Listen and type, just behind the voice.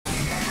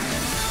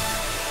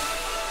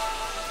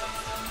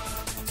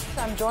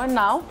I'm joined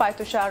now by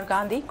Tushar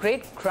Gandhi,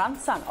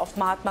 great-grandson of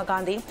Mahatma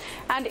Gandhi,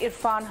 and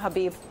Irfan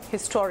Habib,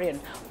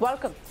 historian.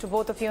 Welcome to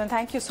both of you, and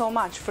thank you so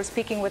much for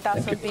speaking with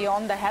us on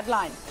Beyond the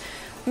Headline.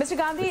 Mr.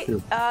 Gandhi,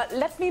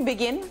 let me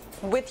begin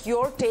with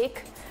your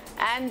take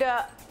and,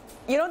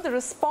 the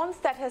response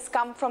that has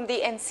come from the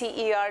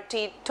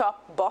NCERT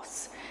top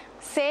boss,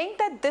 saying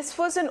that this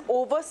was an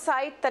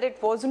oversight, that it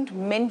wasn't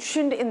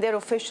mentioned in their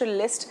official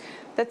list,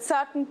 that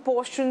certain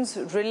portions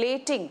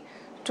relating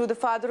to the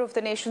father of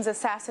the nation's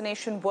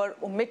assassination were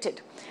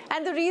omitted.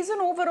 And the reason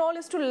overall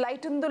is to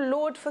lighten the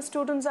load for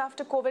students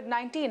after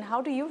COVID-19.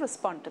 How do you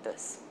respond to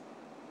this?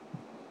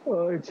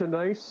 It's a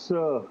nice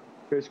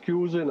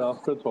excuse and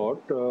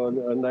afterthought,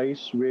 a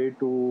nice way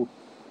to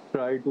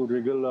try to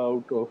wriggle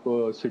out of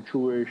a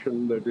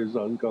situation that is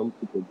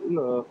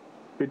uncomfortable.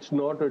 It's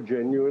not a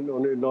genuine or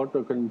not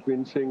a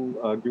convincing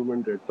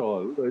argument at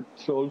all.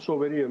 It's also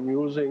very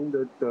amusing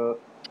that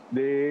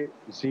they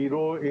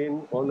zero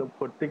in on a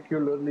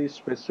particularly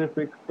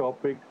specific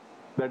topic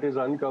that is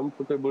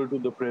uncomfortable to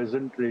the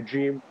present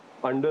regime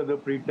under the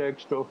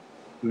pretext of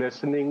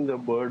lessening the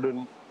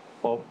burden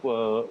of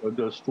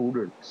the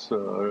students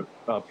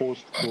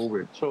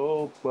post-COVID.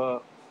 So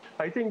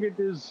I think it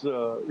is,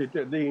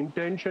 the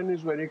intention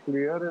is very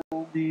clear,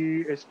 and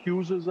the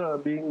excuses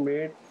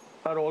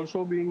are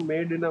also being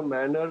made in a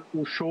manner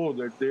to show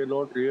that they're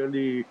not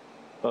really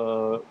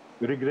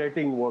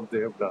regretting what they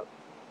have done.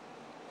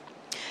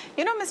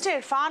 You know, Mr.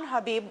 Irfan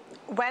Habib,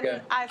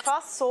 when I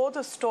first saw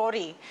the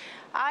story,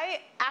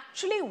 I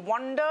actually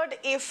wondered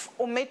if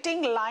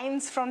omitting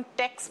lines from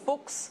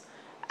textbooks,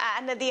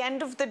 and at the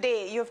end of the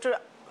day, you have to,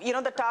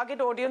 the target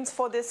audience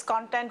for this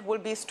content will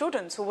be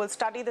students who will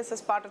study this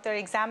as part of their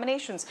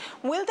examinations.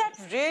 Will that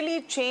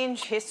really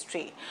change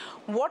history?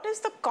 What is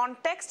the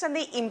context and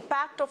the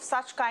impact of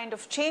such kind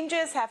of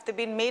changes? Have they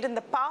been made in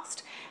the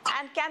past?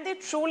 And can they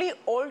truly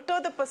alter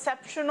the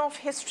perception of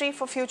history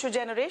for future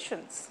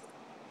generations?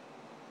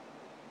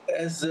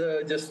 As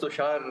just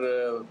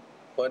Tushar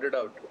pointed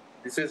out,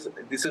 this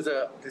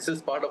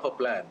is part of a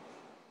plan.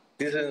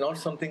 This is not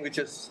something which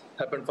has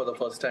happened for the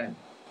first time.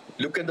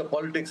 Look at the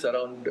politics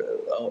around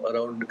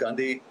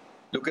Gandhi.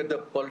 Look at the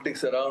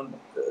politics around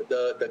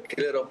the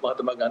killer of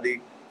Mahatma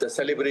Gandhi. The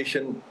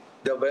celebration,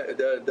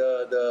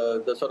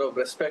 the sort of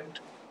respect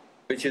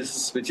which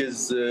is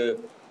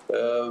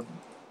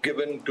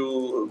given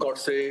to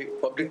Godse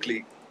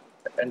publicly,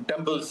 and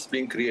temples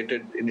being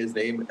created in his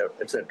name,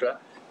 etc.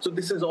 So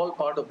this is all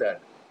part of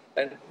that.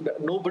 And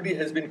nobody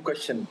has been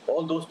questioned.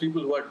 All those people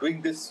who are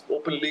doing this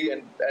openly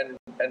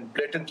and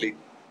blatantly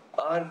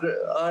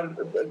are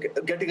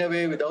getting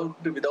away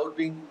without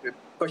being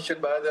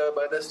questioned by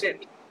the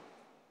state.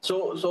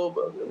 So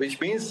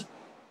which means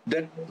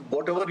that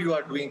whatever you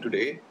are doing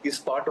today is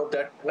part of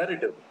that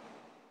narrative.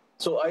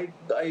 So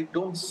I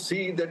don't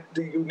see that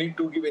you need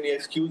to give any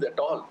excuse at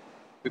all,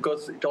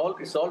 because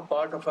it's all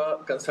part of a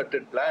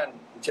concerted plan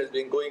which has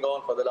been going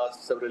on for the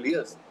last several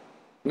years.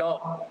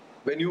 Now,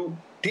 when you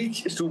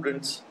teach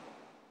students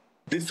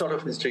this sort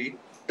of history,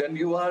 then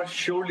you are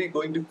surely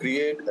going to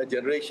create a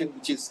generation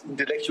which is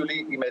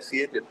intellectually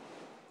emaciated,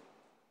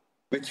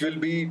 which will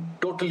be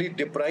totally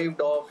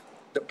deprived of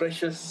the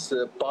precious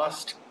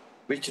past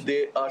which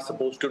they are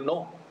supposed to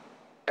know.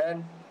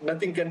 And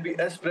nothing can be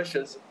as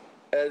precious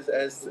as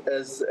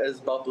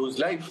Bapu's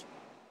life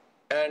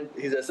and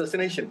his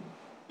assassination.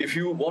 If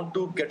you want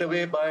to get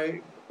away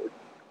by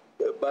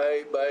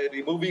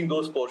removing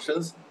those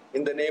portions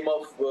in the name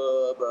of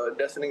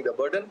lessening the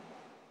burden,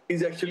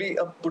 is actually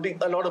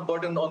putting a lot of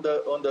burden on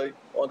the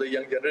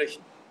young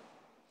generation.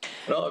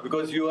 No,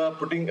 because you are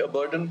putting a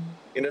burden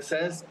in a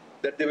sense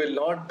that they will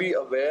not be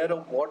aware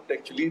of what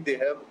actually they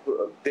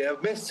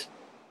have missed.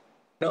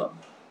 No,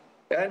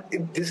 and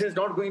this is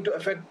not going to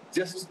affect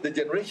just the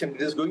generation.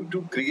 It is going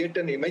to create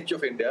an image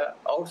of India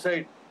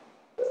outside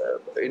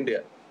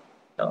India.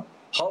 No?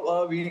 How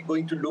are we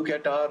going to look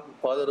at our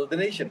father of the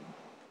nation?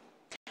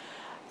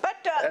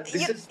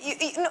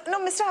 No,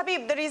 Mr.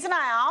 Habib, the reason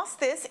I ask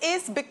this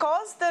is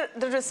because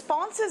the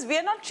response is we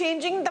are not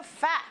changing the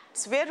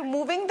facts. We are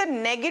removing the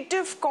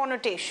negative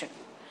connotation.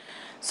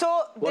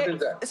 So, what is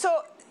that?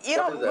 So,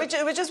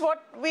 which is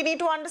what we need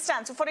to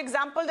understand. So, for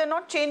example, they're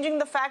not changing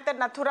the fact that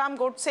Nathuram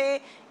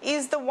Godse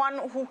is the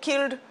one who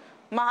killed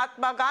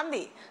Mahatma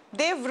Gandhi.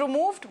 They've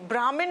removed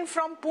Brahmin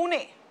from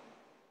Pune.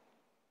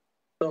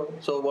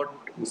 So what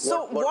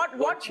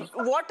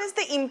is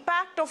the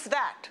impact of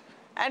that?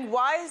 And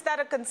why is that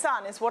a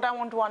concern is what I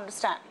want to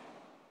understand.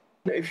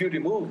 If you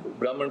remove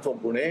Brahman from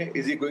Pune,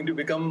 is he going to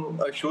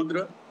become a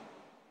Shudra?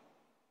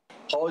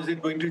 How is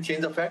it going to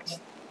change the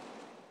facts?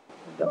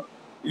 No.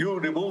 You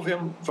remove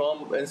him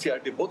from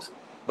NCERT books,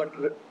 but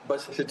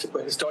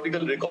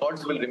historical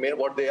records will remain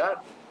what they are.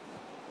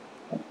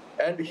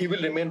 And he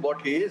will remain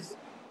what he is.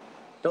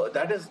 So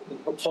that is,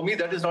 for me,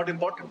 that is not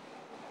important.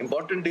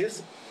 Important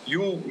is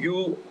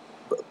you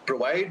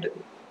provide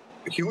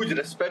huge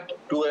respect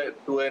to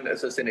an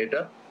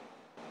assassinator.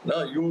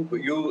 Now you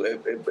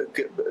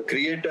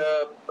create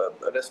a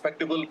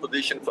respectable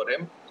position for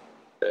him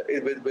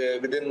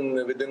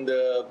within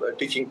the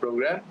teaching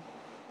program,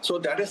 So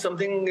that is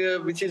something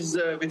which is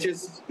there, which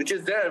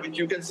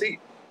you can see.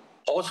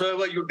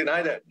 Howsoever you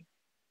deny that,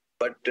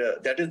 but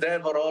that is there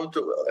for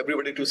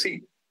everybody to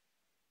see.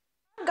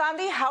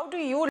 Gandhi, how do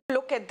you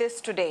look at this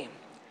today?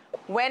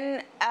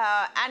 When,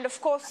 and of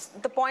course,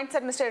 the points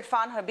that Mr.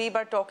 Irfan Habib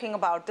are talking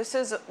about,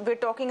 we're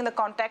talking in the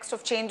context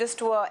of changes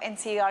to a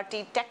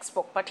NCERT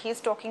textbook, but he's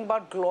talking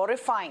about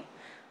glorifying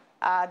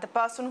the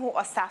person who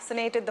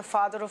assassinated the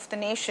father of the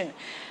nation.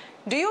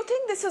 Do you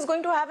think this is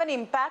going to have an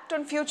impact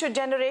on future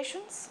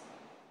generations?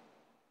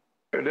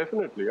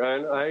 Definitely.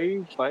 And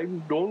I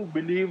don't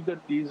believe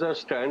that these are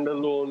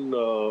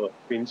standalone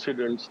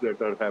incidents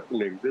that are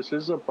happening. This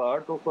is a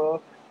part of a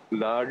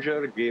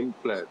larger game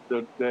plan.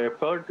 The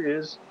effort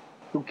is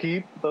to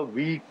keep a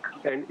weak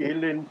and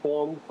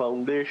ill-informed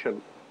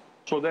foundation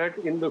so that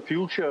in the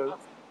future,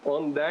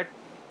 on that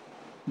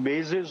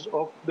basis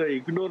of the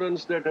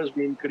ignorance that has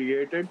been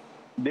created,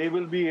 they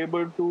will be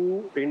able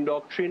to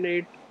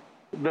indoctrinate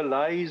the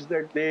lies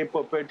that they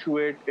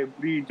perpetuate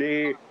every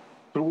day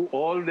through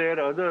all their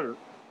other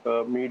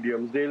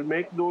mediums. They'll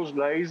make those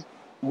lies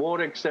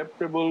more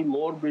acceptable,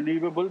 more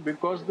believable,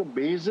 because the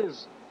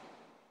basis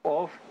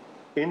of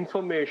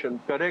information,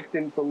 correct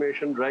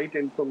information, right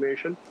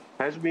information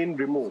has been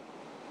removed.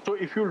 So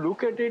if you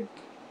look at it,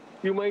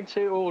 you might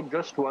say, oh,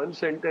 just one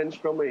sentence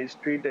from a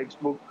history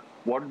textbook,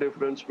 what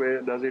difference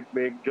does it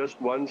make?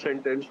 Just one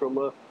sentence from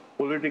a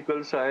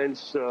political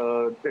science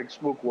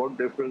textbook, what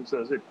difference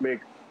does it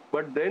make?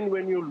 But then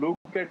when you look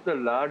at the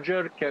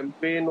larger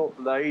campaign of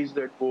lies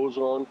that goes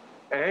on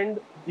and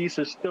the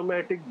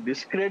systematic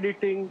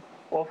discrediting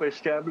of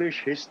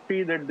established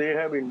history that they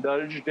have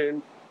indulged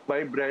in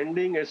by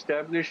branding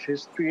established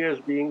history as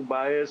being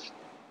biased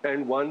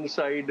and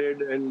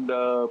one-sided and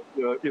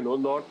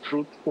not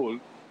truthful,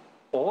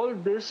 all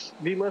this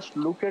we must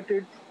look at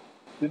it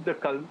with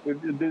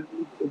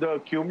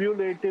the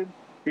cumulative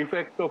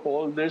effect of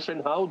all this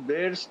and how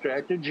their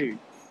strategy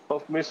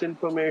of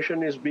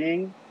misinformation is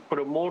being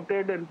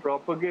promoted and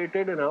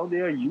propagated and how they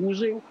are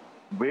using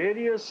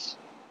various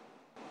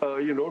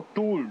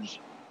tools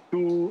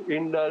to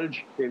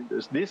indulge in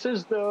this. This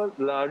is the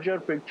larger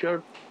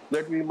picture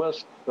that we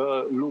must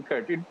look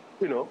at. It,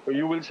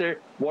 you will say,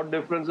 what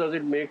difference does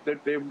it make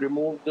that they've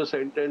removed the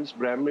sentence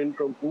Brahmin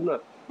from Pune?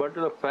 But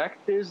the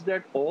fact is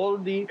that all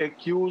the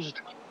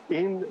accused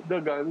in the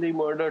Gandhi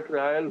murder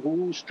trial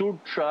who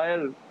stood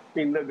trial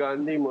in the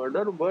Gandhi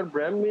murder were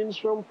Brahmins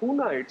from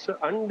Pune. It's an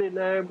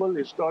undeniable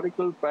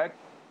historical fact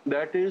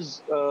that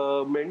is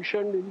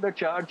mentioned in the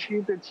charge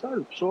sheet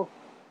itself. So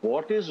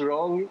what is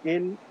wrong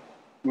in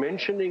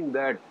mentioning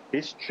that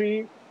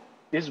history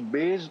is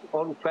based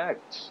on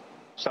facts?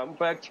 Some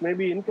facts may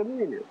be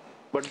inconvenient,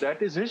 but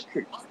that is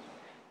history.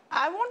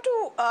 I want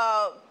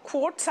to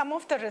quote some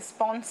of the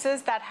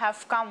responses that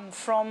have come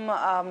from,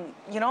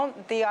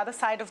 the other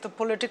side of the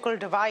political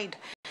divide,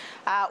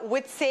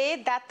 which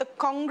say that the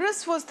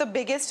Congress was the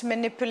biggest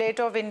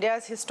manipulator of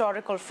India's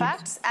historical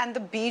facts and the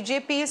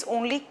BJP is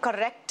only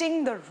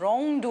correcting the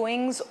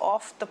wrongdoings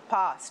of the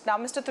past. Now,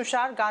 Mr.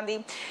 Tushar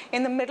Gandhi,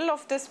 in the middle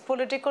of this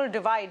political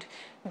divide,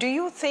 do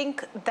you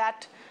think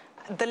that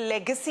the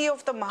legacy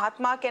of the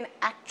Mahatma can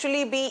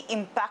actually be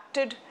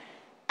impacted?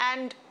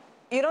 And,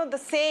 the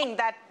saying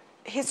that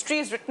history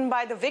is written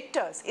by the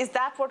victors, is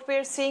that what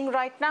we're seeing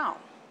right now?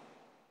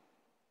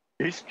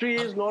 History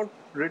is not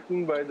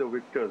written by the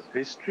victors.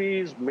 History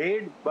is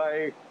made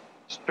by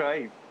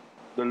strife.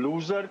 The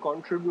loser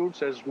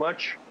contributes as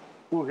much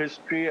to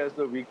history as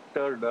the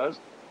victor does.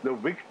 The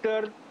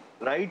victor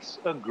writes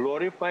a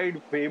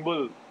glorified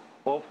fable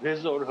of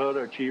his or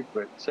her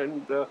achievements.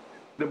 And the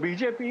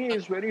BJP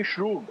is very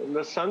shrewd, and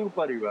the Sangh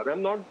Parivar.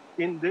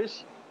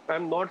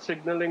 I'm not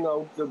signaling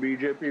out the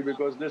BJP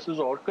because this is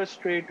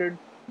orchestrated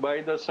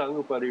by the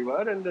Sangh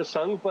Parivar, and the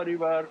Sangh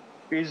Parivar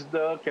is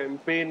the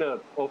campaigner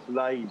of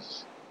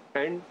lies.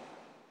 And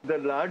the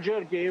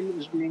larger game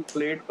is being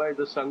played by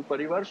the Sangh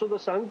Parivar. So the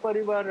Sangh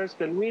Parivar has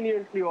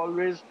conveniently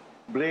always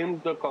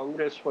blamed the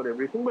Congress for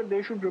everything, but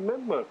they should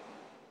remember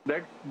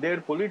that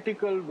their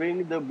political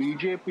wing, the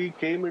BJP,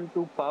 came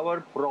into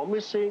power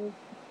promising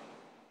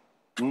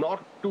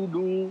not to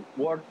do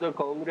what the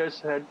Congress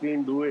had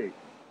been doing.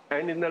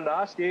 And in the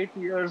last 8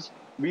 years,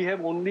 we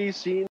have only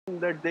seen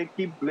that they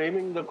keep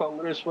blaming the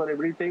Congress for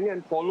everything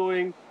and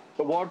following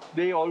what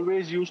they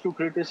always used to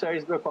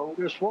criticize the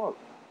Congress for.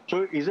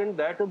 So isn't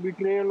that a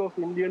betrayal of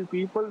Indian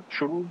people?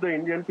 Shouldn't the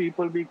Indian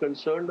people be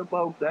concerned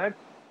about that?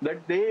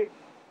 That they,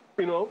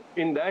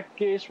 in that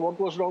case, what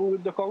was wrong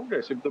with the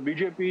Congress? If the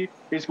BJP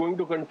is going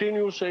to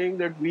continue saying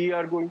that we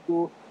are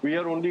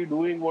only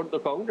doing what the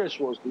Congress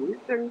was doing,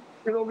 then,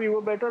 we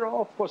were better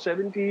off for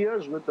 70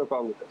 years with the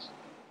Congress.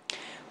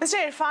 Mr.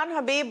 Irfan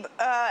Habib,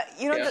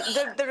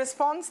 the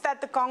response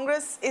that the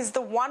Congress is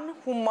the one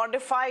who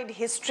modified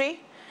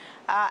history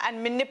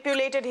and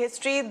manipulated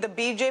history, the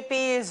BJP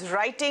is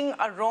righting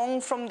a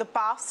wrong from the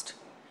past.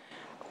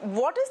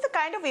 What is the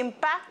kind of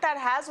impact that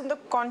has on the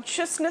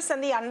consciousness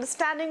and the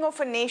understanding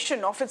of a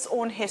nation of its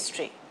own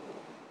history?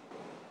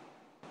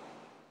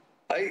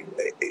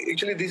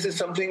 Actually, this is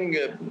something.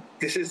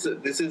 This is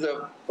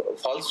a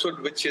falsehood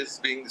which is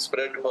being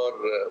spread for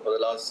the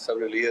last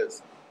several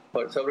years,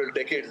 for several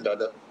decades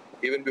rather,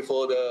 even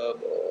before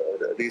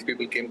these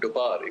people came to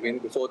power. Even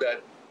before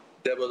that,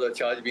 there was a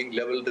charge being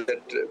leveled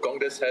that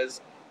Congress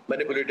has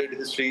manipulated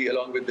history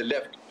along with the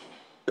left.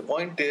 The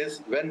point is,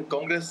 when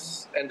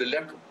Congress and the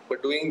left were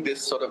doing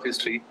this sort of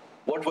history,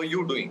 what were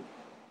you doing?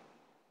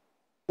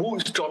 Who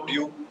stopped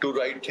you to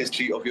write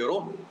history of your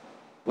own?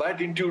 Why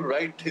didn't you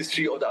write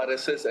history of the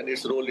RSS and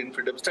its role in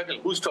freedom struggle?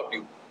 Who stopped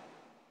you?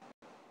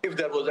 If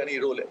there was any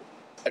role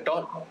at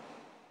all.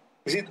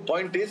 You see, the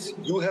point is,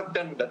 you have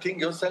done nothing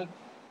yourself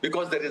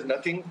because there is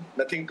nothing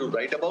to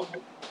write about.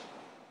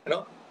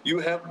 You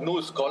have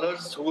no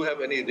scholars who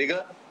have any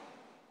rigor.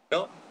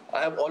 I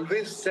have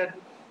always said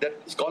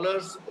that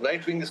scholars,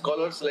 right-wing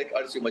scholars like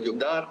R.C.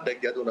 Majumdar,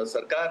 like Yaduna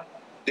Sarkar,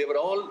 they were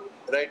all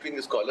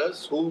right-wing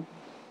scholars who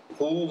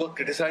were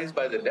criticized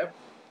by the left,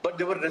 but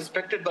they were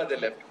respected by the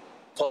left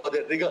for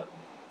their rigor,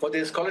 for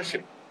their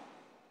scholarship.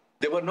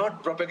 They were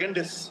not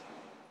propagandists.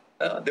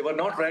 They were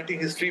not writing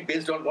history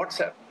based on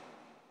WhatsApp,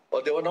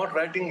 or they were not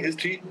writing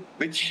history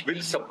which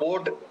will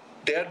support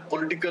their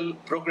political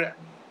program.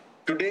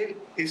 Today,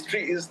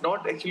 history is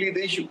not actually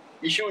the issue.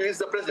 Issue is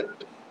the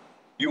present.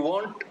 You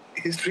want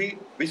history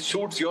which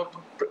suits your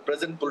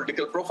present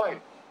political profile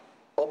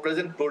or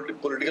present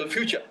political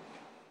future.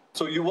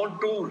 So you want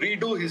to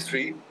redo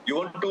history, you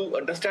want to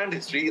understand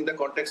history in the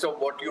context of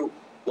what you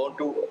want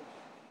to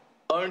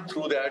earn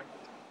through that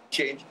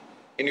change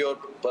in your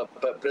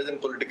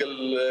present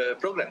political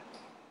program.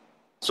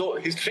 So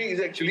history is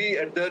actually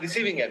at the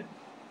receiving end.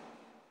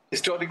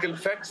 Historical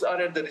facts are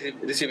at the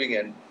receiving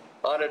end,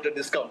 are at a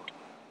discount,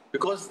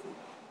 because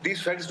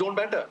these facts don't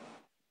matter.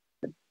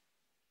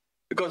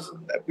 Because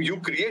you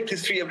create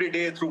history every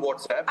day through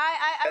WhatsApp.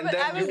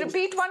 I will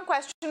repeat one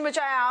question which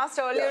I asked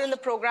earlier in the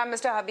program,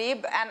 Mr.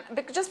 Habib, and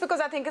just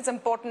because I think it's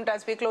important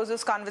as we close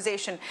this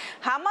conversation.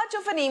 How much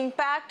of an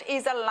impact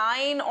is a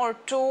line or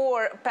two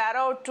or a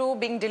para or two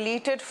being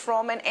deleted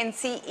from an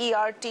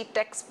NCERT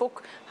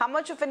textbook? How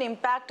much of an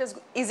impact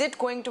is it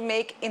going to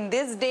make in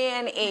this day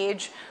and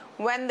age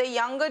when the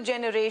younger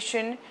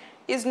generation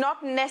is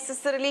not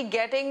necessarily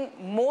getting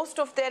most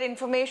of their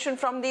information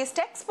from these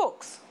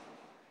textbooks?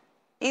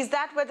 Is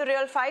that where the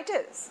real fight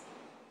is?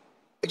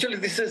 Actually,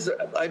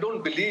 I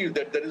don't believe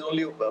that there is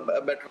only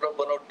a matter of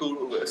one or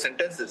two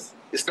sentences.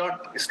 It's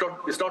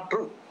not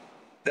true.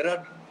 There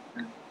are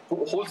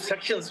whole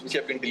sections which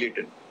have been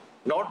deleted.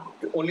 Not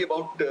only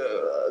about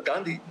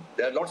Gandhi.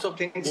 There are lots of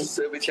things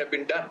which have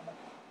been done.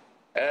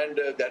 And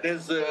that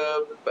is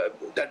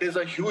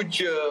a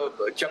huge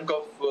chunk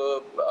of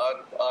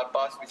our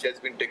past which has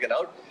been taken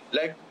out.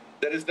 Like,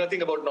 there is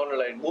nothing about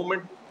non-aligned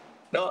movement.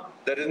 No,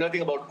 there is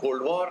nothing about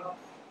Cold War.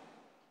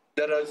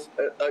 There is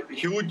a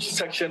huge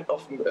section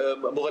of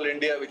Mughal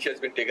India which has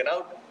been taken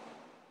out.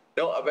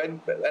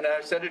 And I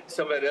said it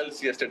somewhere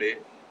else yesterday,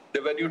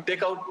 that when you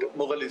take out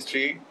Mughal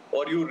history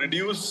or you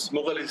reduce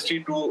Mughal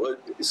history to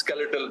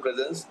skeletal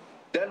presence,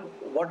 then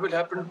what will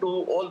happen to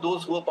all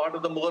those who are part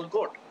of the Mughal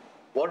court?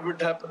 What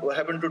would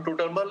happen to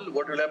Totalmal?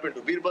 What will happen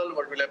to Birbal?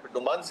 What will happen to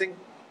Mansingh?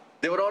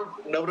 They were all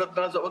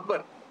Navratnas of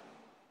Akbar.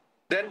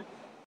 Then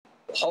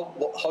how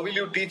will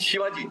you teach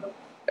Shivaji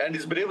and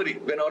his bravery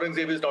when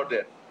Aurangzeb is not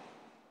there?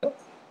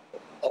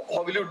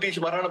 How will you teach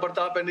Maharana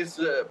Pratap and his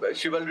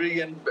chivalry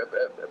and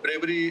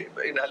bravery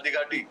in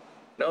Haldighati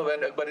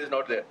when Akbar is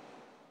not there?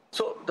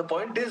 So the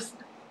point is,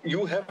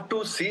 you have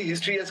to see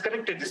history as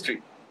connected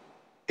history.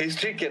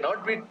 History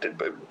cannot be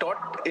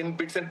taught in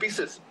bits and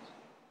pieces.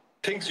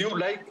 Things you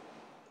like,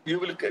 you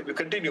will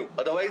continue.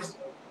 Otherwise,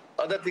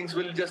 other things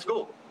will just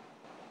go.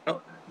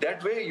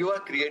 That way, you are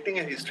creating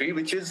a history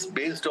which is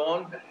based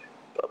on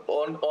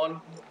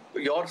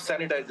your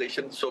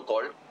sanitization,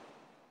 so-called,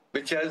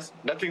 which has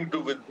nothing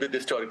to do with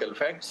historical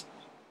facts.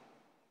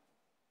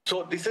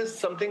 So this is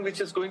something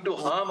which is going to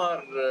harm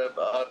our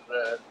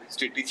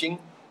history teaching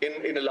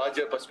in a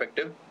larger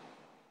perspective.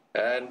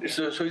 And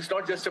so it's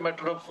not just a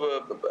matter of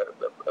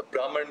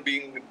Brahman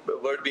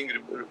word being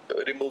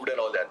removed and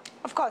all that.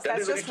 Of course,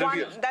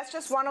 that's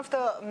just one of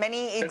the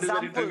many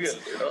examples.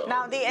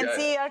 Now, the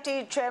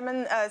NCERT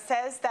chairman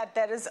says that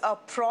there is a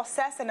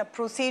process and a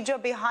procedure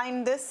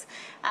behind this,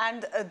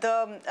 and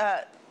the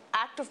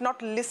act of not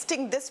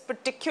listing this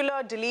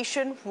particular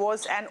deletion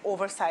was an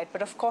oversight.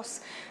 But of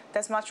course,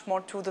 there's much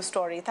more to the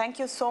story. Thank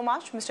you so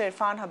much, Mr.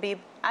 Irfan Habib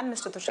and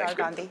Mr. Tushar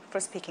Gandhi, for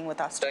speaking with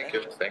us today.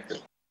 Thank you.